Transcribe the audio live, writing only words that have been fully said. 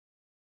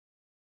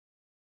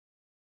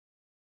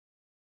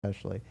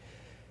especially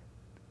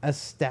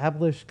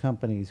established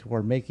companies who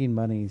are making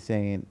money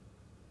saying,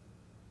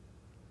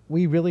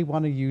 we really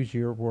want to use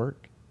your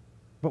work,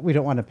 but we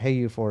don't want to pay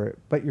you for it,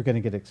 but you're going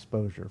to get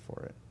exposure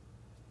for it.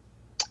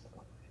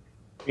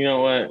 You know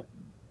what?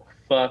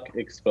 Fuck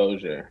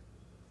exposure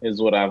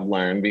is what I've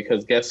learned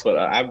because guess what?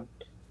 I've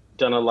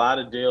done a lot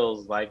of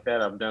deals like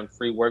that. I've done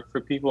free work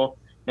for people,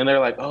 and they're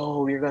like,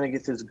 "Oh, you're gonna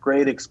get this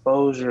great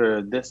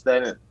exposure, this,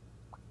 that,"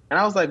 and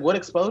I was like, "What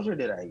exposure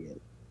did I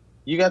get?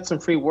 You got some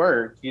free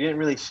work. You didn't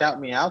really shout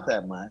me out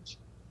that much."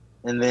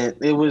 And then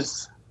it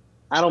was,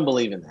 I don't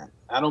believe in that.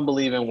 I don't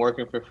believe in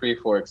working for free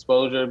for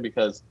exposure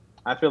because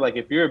I feel like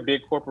if you're a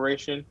big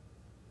corporation,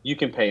 you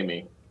can pay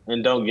me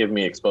and don't give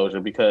me exposure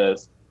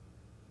because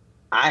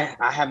I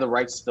have the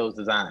rights to those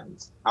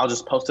designs. I'll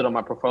just post it on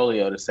my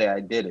portfolio to say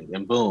I did it,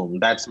 and boom,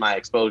 that's my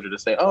exposure to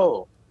say,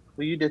 oh,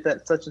 well, you did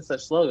that such and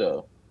such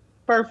logo.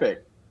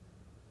 Perfect.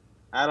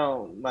 I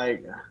don't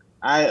like.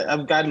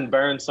 I've gotten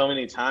burned so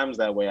many times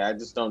that way. I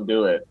just don't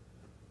do it.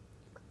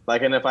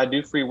 Like, and if I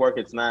do free work,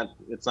 it's not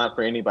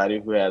for anybody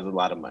who has a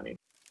lot of money.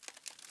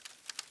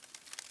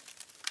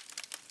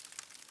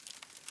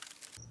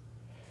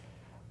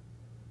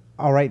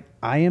 All right,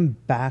 I am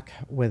back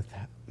with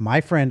my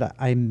friend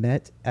I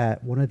met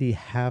at one of the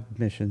Have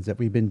missions that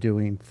we've been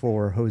doing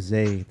for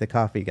Jose, the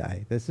coffee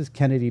guy. This is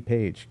Kennedy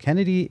Page.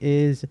 Kennedy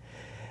is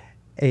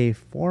a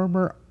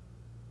former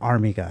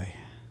Army guy.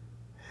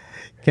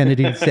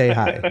 Kennedy, say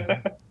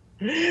hi.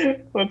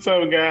 What's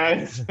up,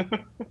 guys?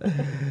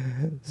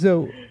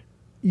 So,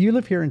 you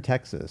live here in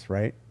Texas,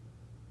 right?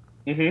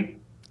 hmm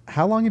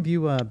How long have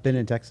you been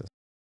in Texas?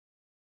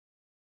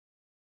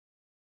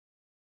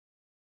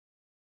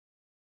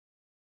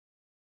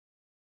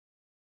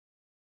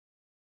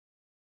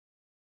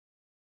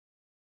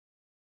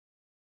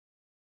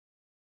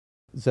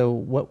 So,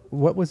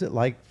 what was it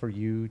like for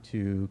you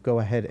to go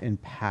ahead and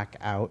pack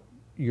out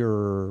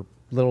your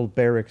little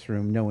barracks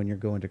room, knowing you're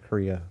going to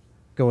Korea,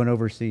 going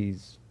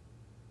overseas,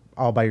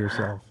 all by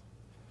yourself?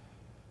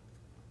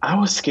 I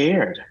was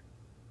scared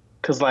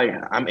because, like,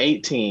 I'm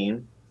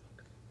 18.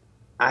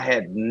 I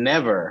had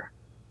never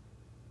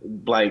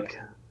like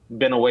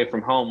been away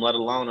from home, let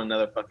alone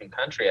another fucking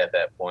country at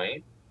that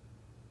point.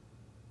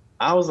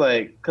 I was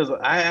like, because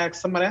I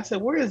asked somebody, I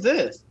said, "Where is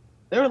this?"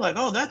 They were like,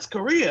 "Oh, that's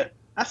Korea."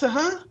 I said,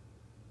 "Huh?"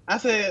 I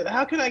said,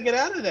 "How can I get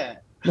out of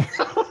that?"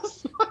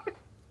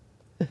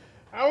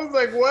 I was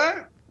like,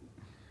 "What?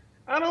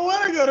 I don't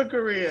want to go to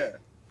Korea."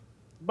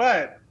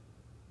 But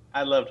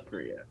I loved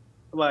Korea.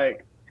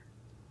 Like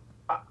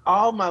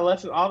all my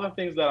lessons, all the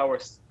things that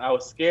I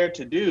was scared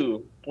to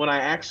do when I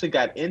actually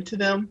got into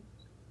them,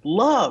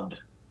 loved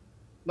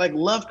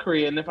loved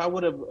Korea. And if I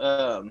would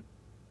have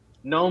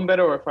known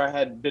better, or if I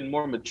had been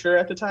more mature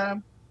at the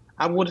time,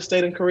 I would have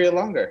stayed in Korea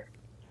longer.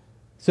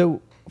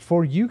 So,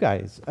 for you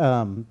guys,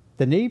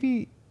 the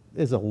Navy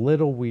is a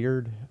little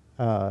weird,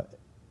 uh,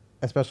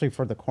 especially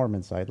for the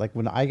corpsman side. Like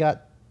when I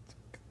got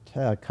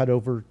cut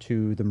over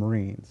to the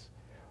Marines,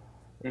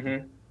 hmm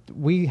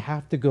we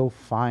have to go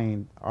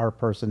find our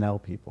personnel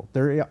people.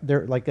 They're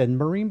like a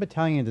Marine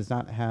battalion does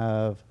not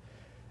have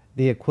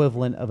the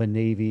equivalent of a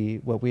Navy,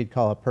 what we'd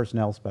call a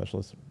personnel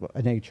specialist,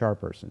 an HR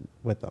person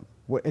with them.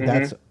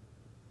 That's hmm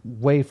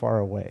way far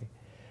away.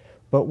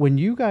 But when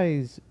you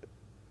guys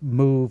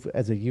move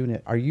as a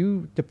unit, are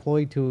you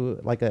deployed to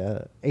like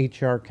a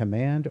HR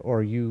command, or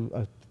are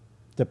you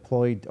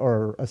deployed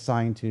or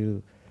assigned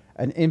to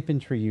an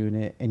infantry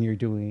unit and you're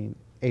doing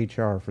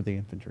HR for the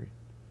infantry?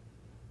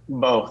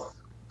 Both.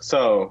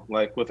 So,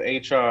 like with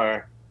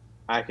HR,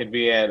 I could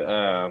be at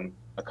a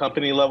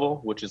company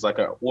level, which is like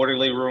an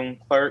orderly room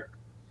clerk.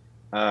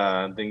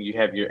 Then you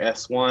have your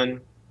S1.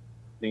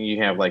 Then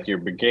you have like your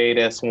brigade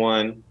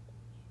S1.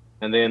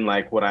 And then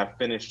like what I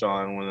finished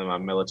on one of my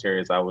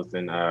militaries, I was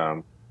in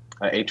a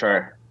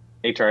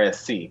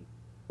HRSC,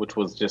 which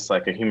was just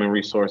like a human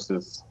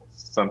resources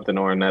something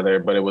or another,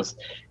 but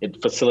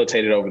it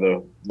facilitated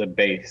over the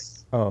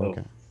base Oh, of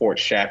okay. Fort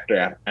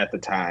Shafter at the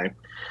time.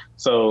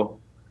 So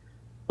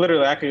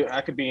literally,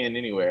 I could be in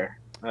anywhere.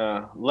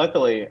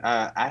 Luckily,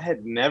 I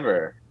had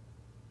never.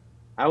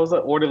 I was an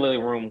orderly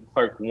room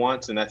clerk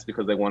once, and that's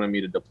because they wanted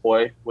me to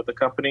deploy with the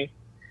company.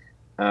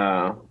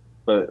 Uh,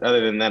 but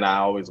other than that, I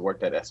always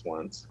worked at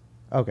S1s.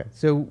 Okay.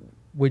 So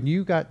when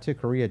you got to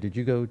Korea, did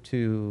you go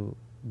to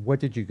what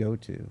did you go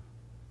to?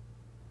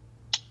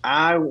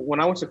 I when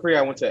I went to Korea,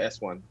 I went to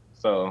S1.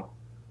 So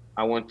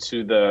I went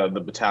to the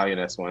battalion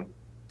S1.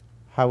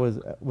 How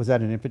was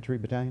that an infantry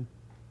battalion?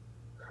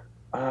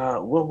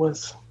 What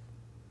was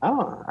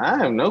I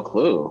have no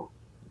clue.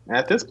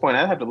 At this point,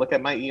 I'd have to look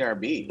at my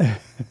ERB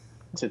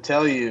to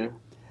tell you.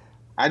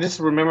 I just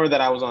remember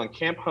that I was on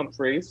Camp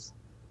Humphreys.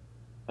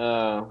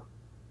 Uh,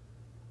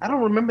 I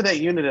don't remember that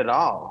unit at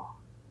all.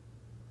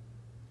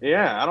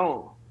 Yeah, I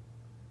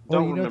Well,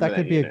 don't you know remember that that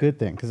could be a unit. good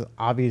thing because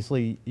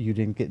obviously you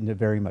didn't get into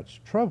very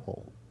much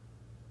trouble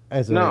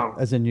No,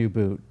 as a new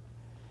boot.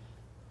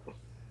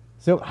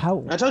 So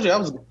how I told you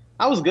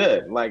I was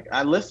good. Like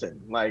I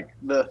listened.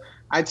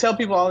 I tell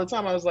people all the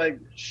time. I was like,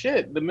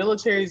 shit, the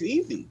military is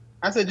easy.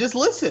 I said, just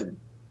listen.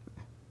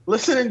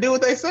 listen and do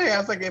what they say. I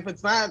was like, if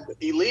it's not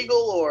illegal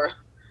or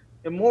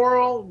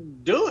immoral,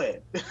 do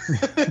it.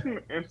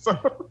 And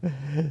so,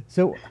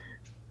 So,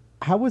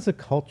 how was the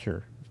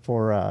culture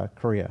for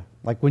Korea?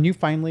 Like when you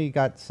finally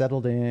got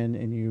settled in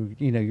and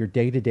you know, your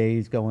day to day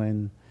is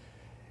going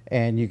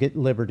and you get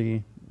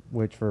liberty,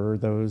 which for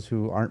those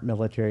who aren't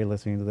military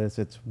listening to this,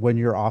 it's when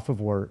you're off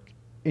of work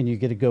and you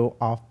get to go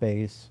off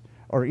base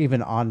or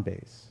even on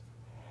base.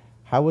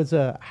 How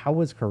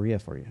was Korea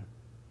for you?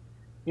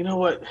 you know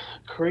what?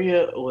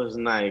 Korea was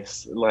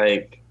nice.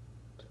 Like,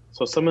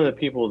 so some of the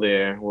people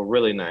there were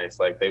really nice.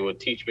 Like, they would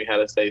teach me how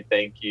to say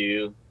thank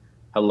you,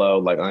 hello,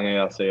 like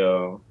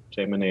안녕하세요,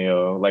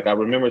 재미네요. Like, I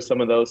remember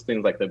some of those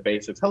things, like the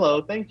basics.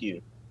 Hello, thank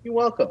you, you're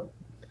welcome.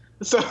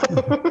 So,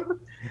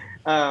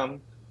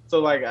 um, so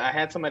like I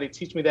had somebody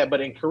teach me that.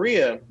 But in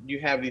Korea, you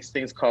have these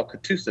things called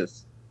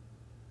katusis,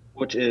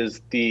 which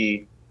is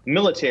the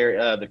military,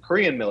 the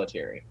Korean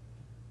military.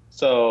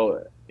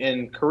 So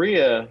in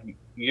Korea,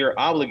 you're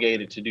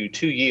obligated to do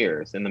 2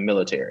 years in the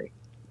military.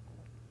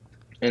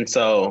 And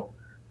so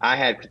I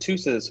had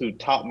Katusas who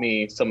taught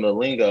me some of the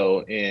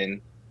lingo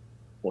in,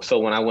 well, so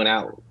when I went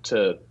out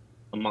to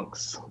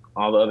amongst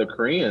all the other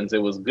Koreans,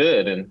 it was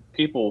good. And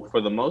people,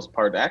 for the most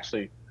part,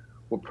 actually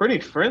were pretty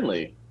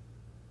friendly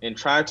and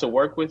tried to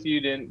work with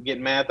you, didn't get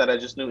mad that I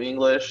just knew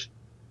English.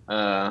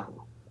 Uh,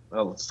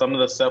 well, some of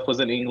the stuff was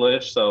in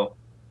English. So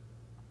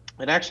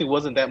it actually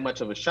wasn't that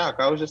much of a shock.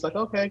 I was just like,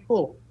 okay,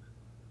 cool.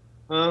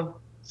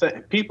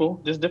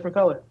 People, just different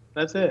color.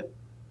 That's it.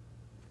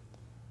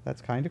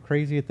 That's kind of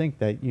crazy to think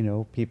that, you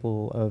know,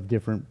 people of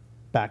different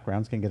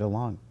backgrounds can get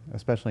along,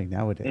 especially Hmm.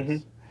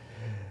 nowadays.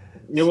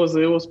 It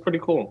was pretty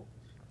cool.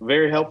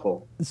 Very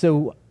helpful.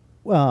 So,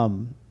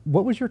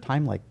 what was your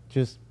time like?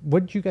 Just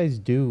what did you guys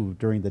do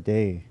during the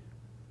day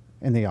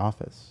in the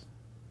office?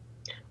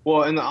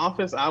 Well, in the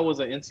office, I was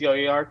an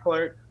NCOER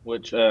clerk,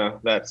 which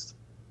that's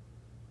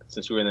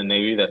since you were in the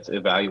Navy, that's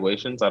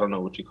evaluations. I don't know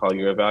what you call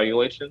your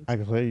evaluations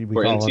Actually, we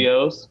for call them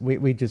NCOs.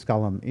 we just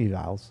call them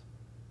evals.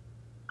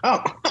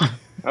 Oh,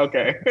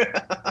 okay.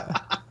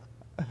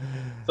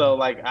 So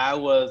like I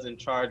was in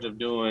charge of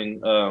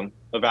doing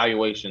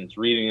evaluations,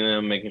 reading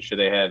them, making sure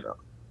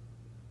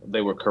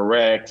they were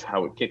correct. I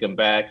would kick them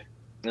back.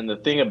 And the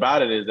thing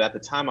about it is, at the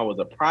time I was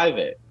a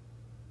private,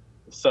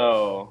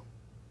 so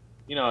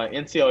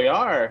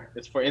NCOER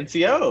is for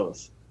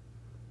NCOs.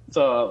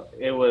 So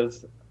it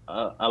was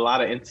a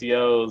lot of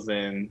NCOs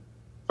and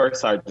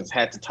first sergeants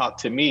had to talk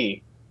to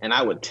me, and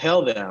I would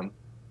tell them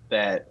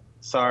that,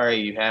 sorry,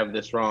 you have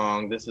this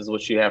wrong. This is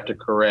what you have to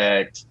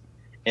correct.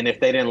 And if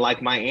they didn't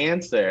like my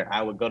answer,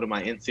 I would go to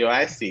my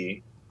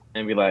NCOIC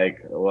and be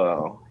like,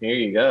 well, here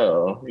you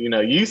go.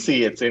 You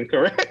see it's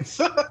incorrect.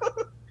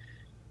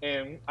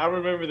 And I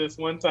remember this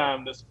one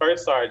time, this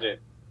first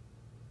sergeant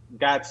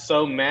got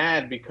so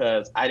mad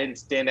because I didn't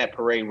stand at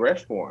parade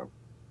rest for him,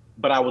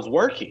 but I was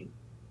working.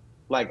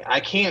 Like, I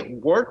can't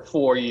work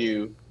for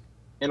you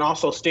and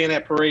also stand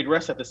at parade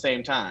rest at the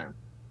same time.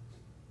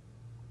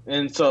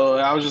 And so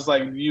I was just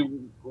like,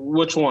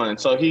 which one?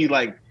 So he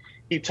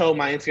told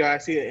my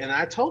NCIC, and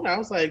I told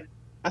him,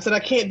 I said, I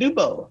can't do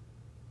both.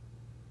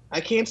 I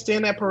can't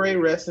stand at parade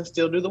rest and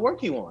still do the work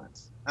he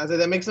wants. I said,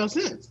 that makes no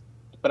sense.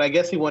 But I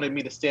guess he wanted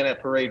me to stand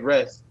at parade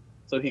rest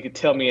so he could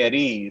tell me at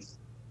ease,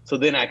 so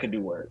then I could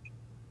do work.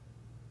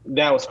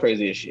 That was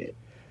crazy as shit.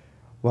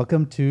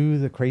 Welcome to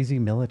the crazy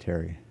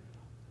military.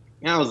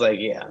 And I was like,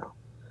 yeah,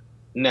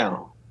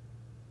 no.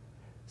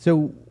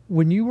 So,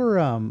 when you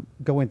were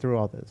going through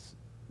all this,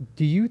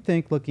 do you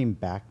think, looking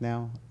back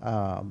now,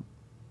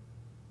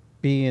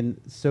 being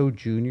so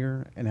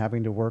junior and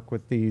having to work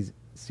with these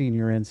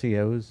senior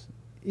NCOs,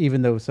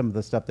 even though some of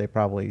the stuff they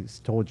probably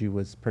told you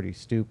was pretty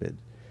stupid,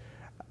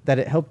 that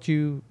it helped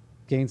you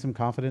gain some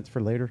confidence for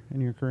later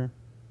in your career?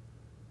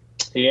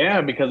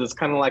 Yeah, because it's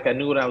kind of like I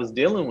knew what I was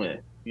dealing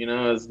with.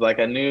 It's like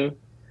I knew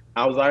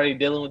I was already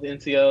dealing with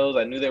NCOs.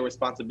 I knew their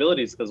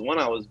responsibilities because one,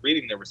 I was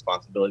reading their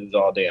responsibilities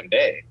all damn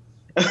day.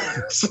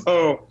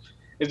 So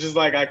it's just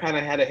like I kind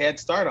of had a head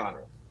start on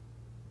it.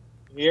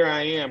 Here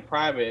I am,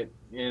 private,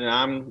 and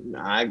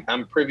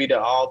I'm privy to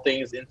all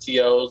things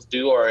NCOs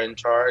do or are in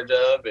charge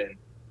of, and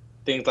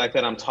things like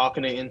that. I'm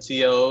talking to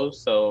NCOs,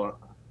 so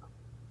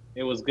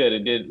it was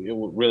good. It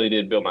really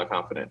did build my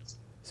confidence.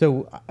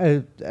 So,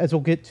 as we'll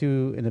get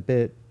to in a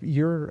bit,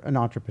 you're an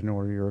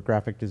entrepreneur, you're a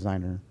graphic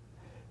designer.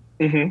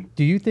 Hmm.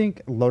 Do you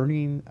think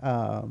learning,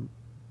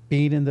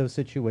 being in those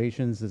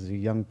situations as a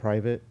young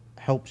private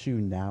helps you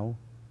now,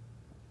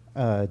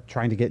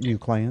 trying to get new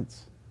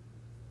clients?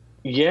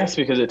 Yes,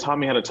 because it taught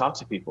me how to talk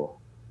to people.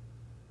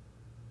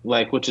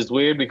 Like, which is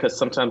weird because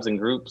sometimes in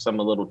groups I'm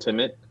a little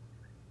timid,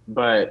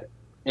 but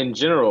in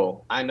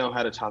general, I know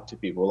how to talk to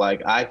people.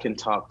 Like, I can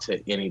talk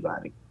to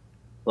anybody.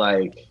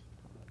 Like,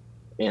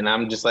 and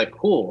I'm just like,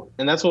 cool.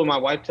 And that's what my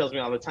wife tells me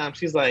all the time.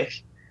 She's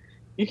like,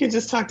 you can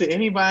just talk to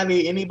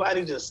anybody.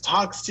 Anybody just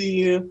talks to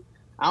you.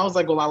 I was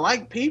like, well, I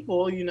like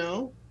people.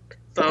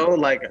 So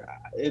like,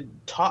 it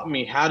taught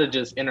me how to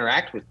just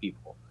interact with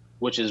people,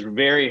 which is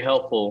very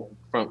helpful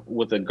from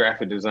a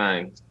graphic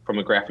design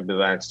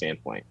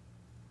standpoint.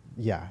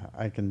 Yeah,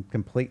 I can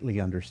completely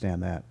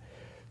understand that.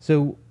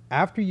 So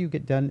after you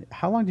get done,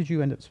 how long did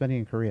you end up spending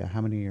in Korea?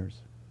 How many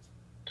years?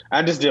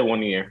 I just did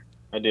 1 year.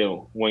 I did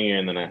 1 year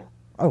and then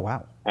Oh,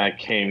 wow. I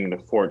came to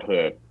Fort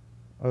Hood.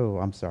 Oh,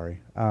 I'm sorry.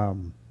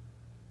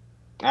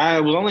 I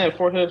was only at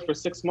Fort Hood for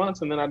 6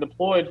 months and then I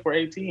deployed for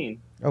 18.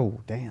 Oh,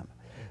 damn.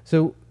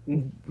 So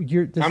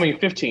you're I this. mean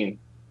 15.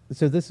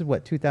 So this is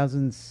what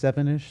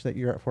 2007-ish that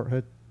you're at Fort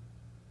Hood.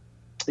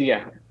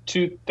 Yeah,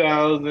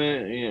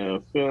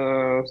 2000,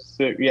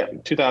 six, yeah,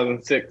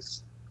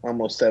 2006,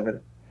 almost seven.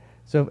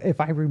 So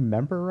if I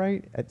remember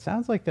right, it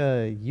sounds like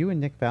you and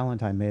Nick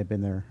Valentine may have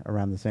been there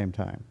around the same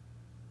time.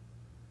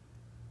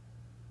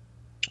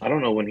 I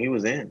don't know when he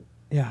was in.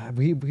 Yeah,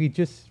 we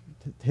just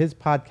his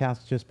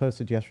podcast just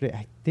posted yesterday.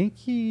 I think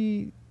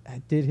he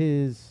did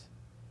his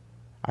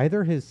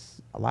either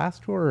his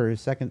last tour or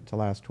his second to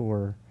last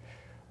tour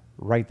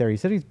right there. He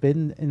said he's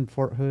been in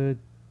Fort Hood,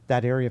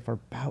 that area, for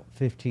about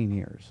 15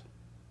 years.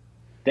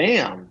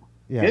 Damn,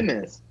 Yeah,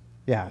 goodness.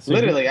 yeah. So you,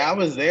 Literally, I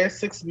was there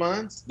 6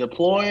 months,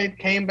 deployed,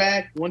 came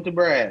back, went to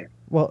brag.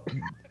 well,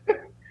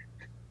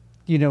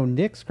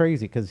 Nick's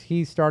crazy because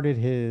he started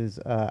his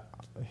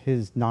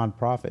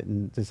nonprofit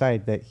and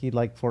decided that he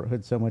liked Fort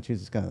Hood so much he's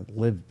just gonna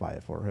live by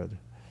Fort Hood.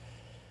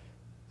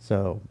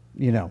 So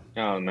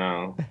Oh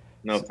no,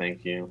 no, so,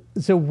 thank you.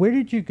 so where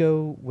did you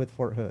go with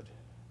Fort Hood?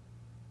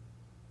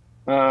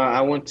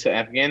 I went to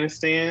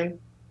Afghanistan,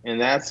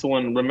 and that's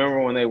when. Remember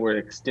when they were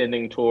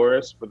extending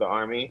tours for the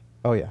army?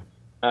 Oh yeah.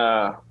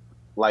 Uh,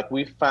 like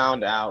we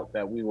found out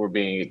that we were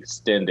being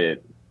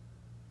extended,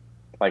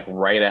 like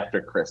right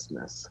after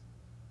Christmas.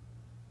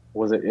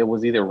 Was it? It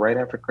was either right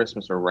after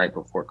Christmas or right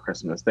before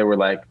Christmas. They were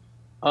like,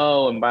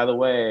 "Oh, and by the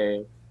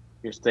way,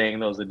 you're staying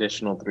those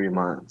additional 3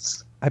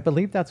 months." I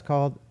believe that's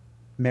called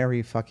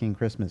Merry Fucking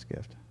Christmas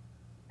Gift.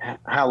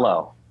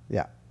 Hello.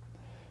 Yeah.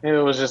 And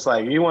it was just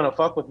like, you want to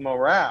fuck with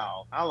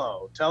morale?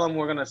 Hello. Tell them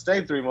we're gonna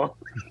stay 3 more.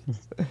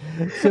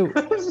 So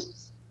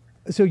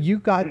so you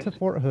got to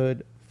Fort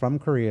Hood from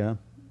Korea.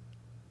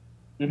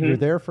 You're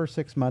Hmm. there for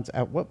 6 months.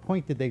 At what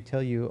point did they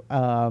tell you,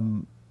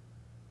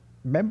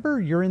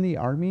 remember you're in the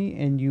army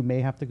and you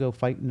may have to go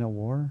fight in a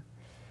war?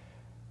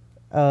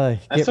 As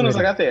Get soon as I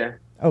ready. got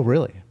there, Oh,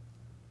 really?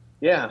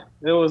 yeah,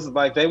 it was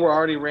like they were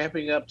already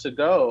ramping up to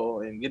go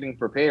and getting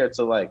prepared.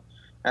 So like,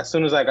 as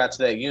soon as I got to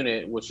that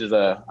unit, which is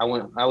I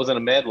was in a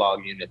med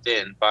log unit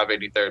then,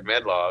 583rd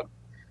med log.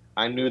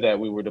 I knew that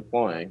we were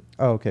deploying.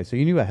 Oh, okay. So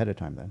you knew ahead of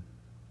time then.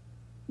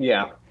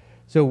 Yeah.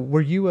 So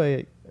were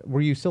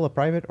you still a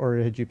private or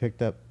had you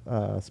picked up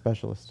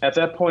specialist? At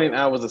that point,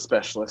 I was a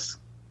specialist.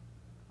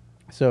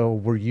 So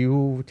were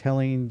you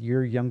telling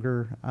your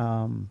younger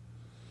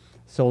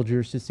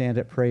soldiers to stand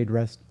at parade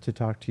rest to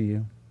talk to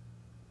you?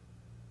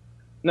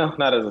 No,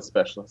 not as a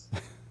specialist.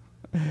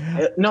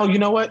 No, you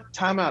know what?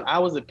 Time out. I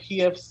was a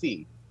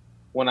PFC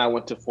when I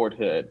went to Fort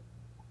Hood.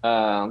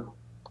 Um,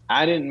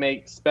 I didn't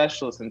make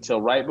specialist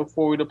until right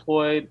before we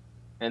deployed,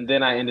 and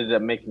then I ended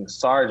up making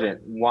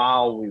sergeant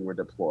while we were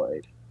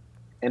deployed.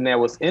 And that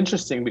was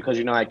interesting because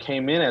I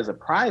came in as a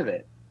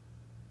private,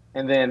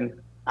 and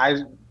then I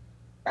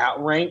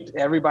outranked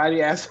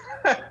everybody as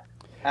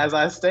as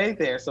I stayed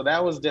there. So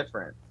that was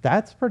different.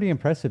 That's pretty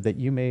impressive that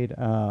you made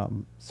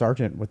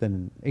sergeant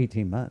within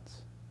 18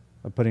 months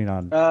of putting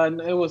on.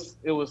 It was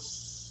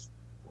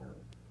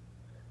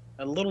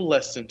a little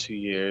less than 2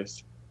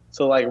 years.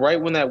 So like right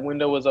when that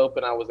window was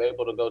open, I was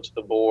able to go to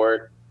the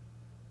board,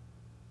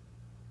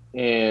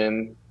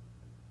 and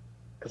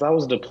because I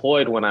was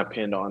deployed when I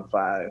pinned on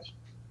five.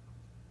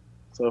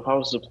 So if I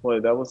was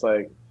deployed, that was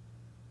like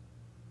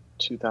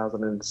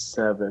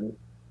 2007.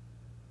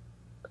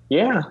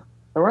 Yeah,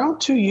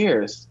 around 2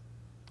 years.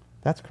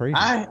 That's crazy.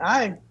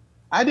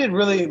 I did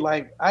really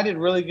I did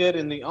really good,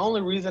 and the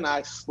only reason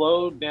I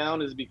slowed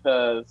down is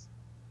because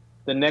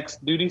the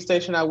next duty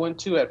station I went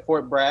to at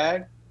Fort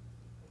Bragg,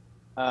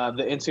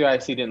 the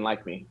NCIC didn't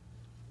like me,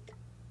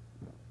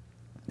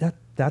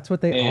 That's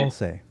what they all and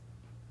say.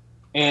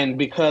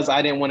 because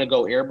I didn't want to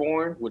go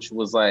airborne, which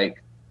was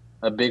like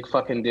a big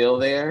fucking deal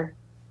there.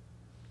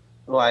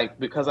 Like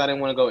because I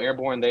didn't want to go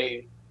airborne,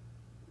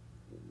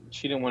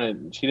 she didn't want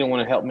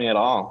to help me at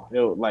all.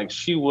 Like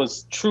she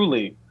was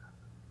truly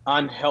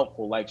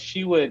unhelpful. Like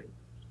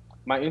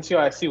my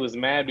NCIC was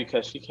mad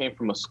because she came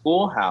from a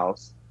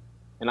schoolhouse,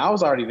 and I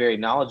was already very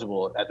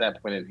knowledgeable at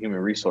that point in human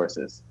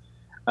resources.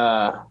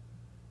 Uh,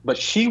 but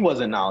she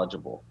wasn't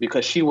knowledgeable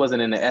because she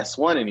wasn't in the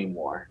S1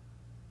 anymore.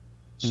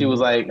 She was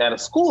Hmm. like at a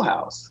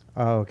schoolhouse.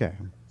 Oh, okay.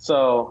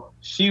 So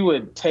she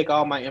would take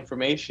all my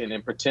information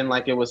and pretend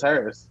like it was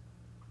hers.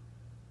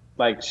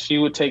 Like she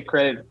would take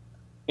credit.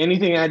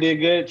 Anything I did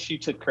good, she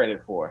took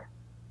credit for.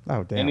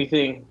 Oh, damn.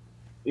 Anything,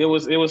 it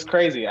was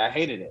crazy. I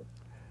hated it.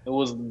 It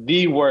was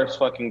the worst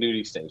fucking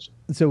duty station.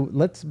 So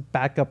let's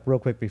back up real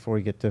quick before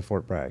we get to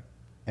Fort Bragg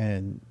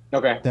and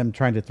Okay. them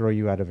trying to throw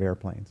you out of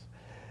airplanes.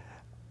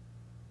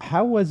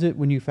 How was it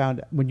when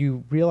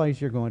you realized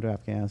you're going to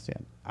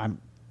Afghanistan? I'm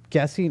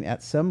guessing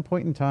at some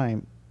point in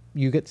time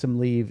you get some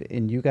leave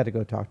and you got to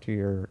go talk to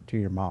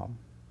your mom.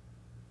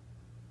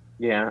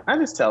 Yeah, I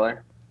just tell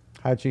her.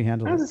 How'd she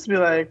handle I it? just be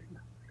like,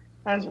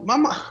 my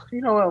mom,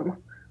 you know what?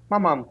 My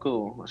mom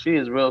cool. She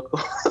is real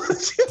cool.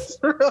 She's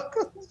real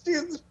cool.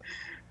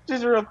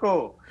 She's real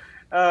cool.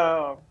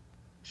 Um,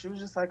 she was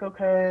just like,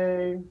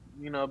 okay,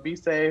 be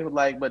safe.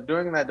 Like, but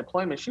during that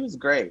deployment, she was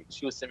great.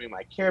 She was sending me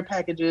my care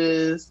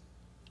packages,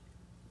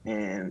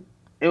 and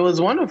it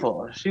was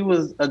wonderful. She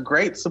was a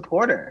great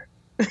supporter.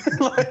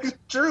 Like,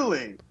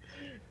 truly.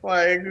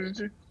 Like,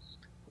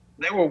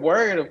 they were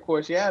worried, of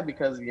course, yeah,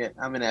 because yeah,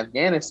 I'm in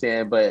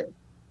Afghanistan, but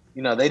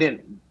they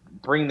didn't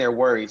bring their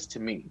worries to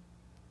me.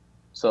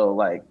 So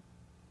like,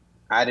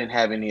 I didn't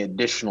have any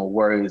additional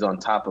worries on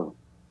top of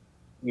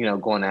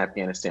going to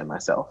Afghanistan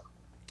myself.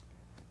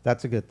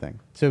 That's a good thing.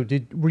 So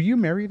were you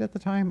married at the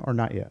time or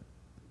not yet?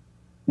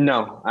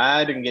 No,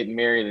 I didn't get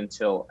married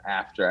until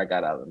after I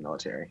got out of the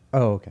military.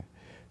 Oh, okay.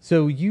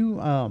 So you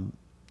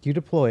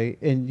deploy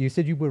and you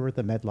said you were with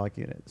the Medlock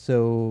unit.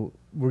 So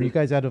were you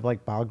guys out of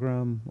like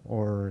Bagram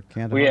or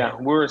Well, Kandahar? yeah,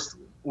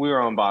 we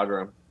were on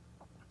Bagram.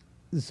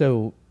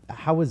 So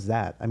how was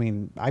that? I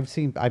mean,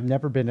 I've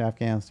never been to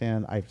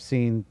Afghanistan. I've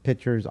seen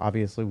pictures.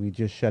 Obviously, we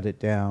just shut it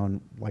down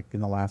like in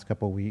the last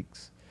couple of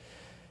weeks.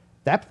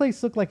 That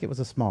place looked like it was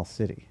a small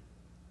city.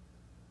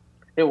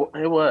 It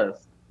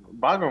was.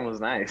 Bagram was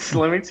nice.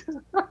 Let me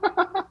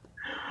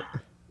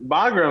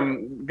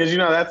Bagram, because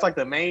that's like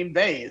the main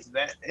base.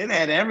 That it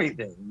had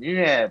everything. You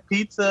had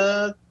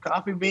pizza,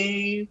 coffee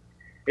bean.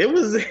 It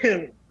was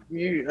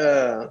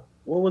you.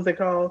 What was it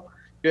called?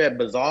 You had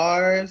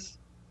bazaars.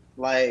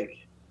 Like,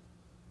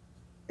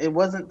 it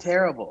wasn't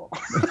terrible,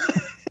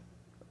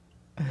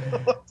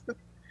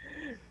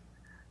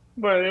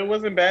 but it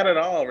wasn't bad at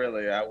all.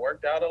 Really, I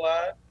worked out a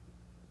lot.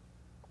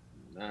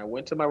 I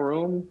went to my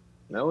room.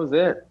 That was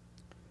it.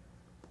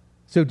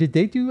 So did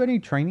they do any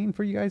training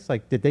for you guys?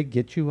 Like, did they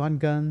get you on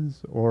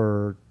guns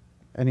or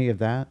any of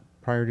that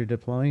prior to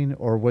deploying,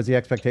 or was the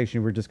expectation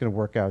you were just going to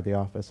work out of the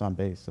office on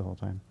base the whole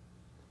time?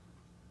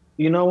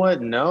 You know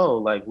what? No,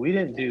 like we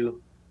didn't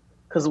do.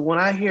 Because when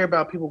I hear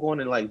about people going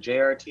to like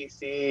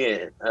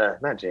JRTC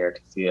and not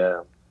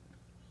JRTC,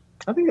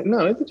 I think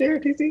no, is it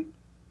JRTC?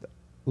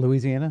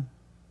 Louisiana?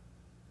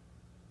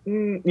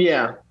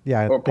 Yeah, Yeah,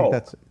 I or think Polk.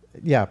 that's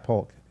yeah,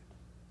 Polk.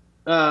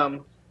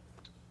 Um,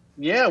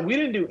 yeah, we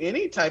didn't do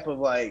any type of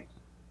like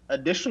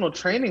additional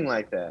training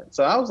like that.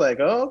 So I was like,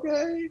 oh,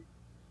 okay.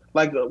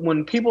 Like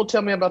when people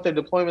tell me about their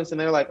deployments and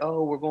they're like,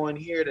 oh, we're going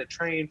here to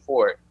train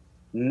for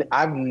it.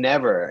 I've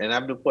never, and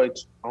I've deployed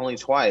only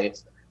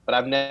twice, but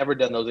I've never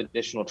done those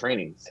additional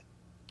trainings.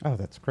 Oh,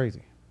 that's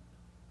crazy.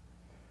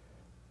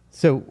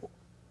 So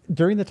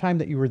during the time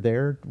that you were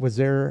there, was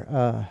there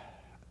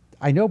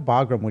I know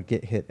Bagram would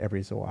get hit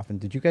every so often.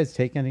 Did you guys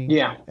take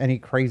Yeah, any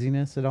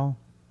craziness at all?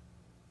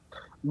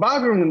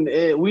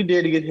 Bagram, we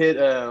did get hit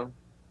a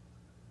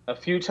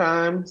few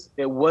times.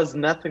 It was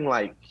nothing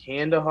like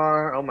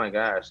Kandahar. Oh my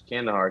gosh,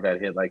 Kandahar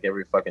got hit like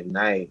every fucking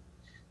night.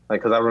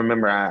 Like, cause I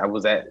remember I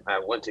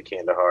went to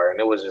Kandahar and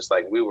it was just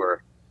like we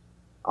were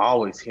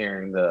always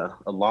hearing the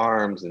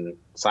alarms and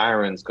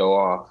sirens go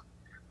off.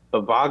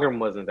 But Bagram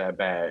wasn't that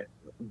bad.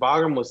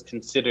 Bagram was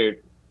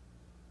considered,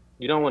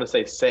 you don't want to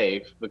say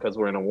safe because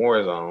we're in a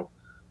war zone,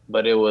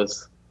 but it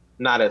was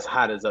not as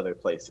hot as other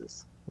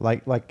places.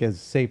 Like as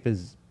safe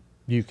as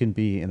you can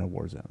be in a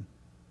war zone.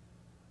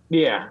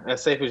 Yeah,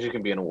 as safe as you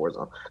can be in a war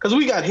zone. Because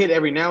we got hit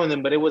every now and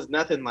then, but it was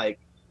nothing like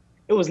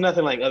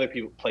other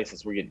people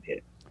places were getting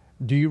hit.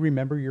 Do you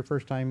remember your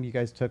first time you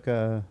guys took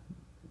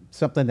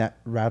something that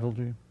rattled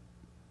you?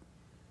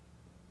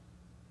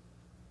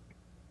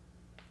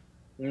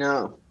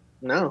 No,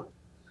 no.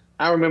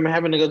 I remember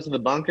having to go to the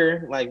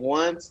bunker like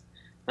once,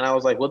 and I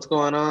was like, "What's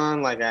going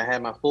on?" Like I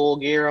had my full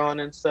gear on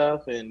and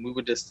stuff, and we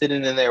were just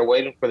sitting in there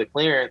waiting for the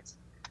clearance.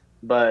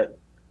 But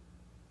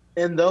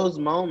in those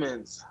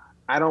moments,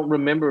 I don't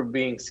remember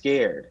being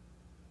scared.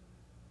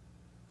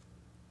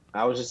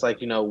 I was just like,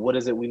 what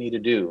is it we need to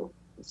do?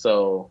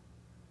 So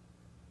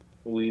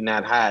we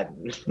not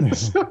hiding.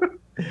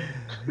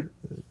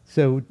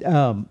 So,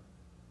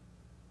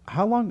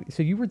 how long?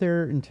 So you were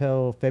there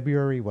until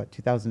February, what,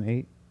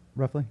 2008,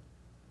 roughly?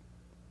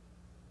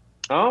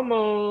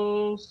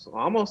 Almost,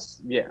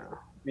 yeah,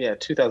 yeah.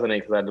 2008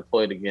 because I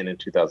deployed again in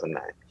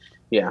 2009.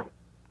 Yeah,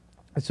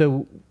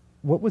 So,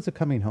 what was the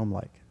coming home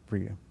like for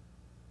you?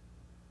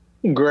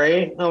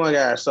 great. Oh my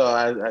gosh! So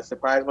I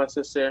surprised my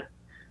sister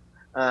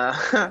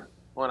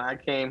when I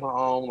came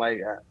home. Like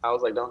I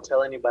was like, don't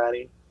tell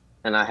anybody,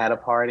 and I had a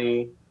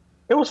party.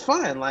 It was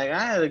fun. Like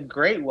I had a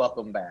great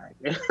welcome back.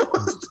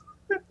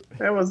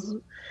 It was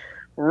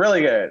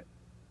really good.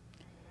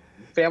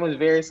 Family's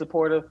very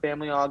supportive.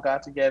 Family all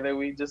got together.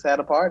 We just had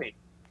a party.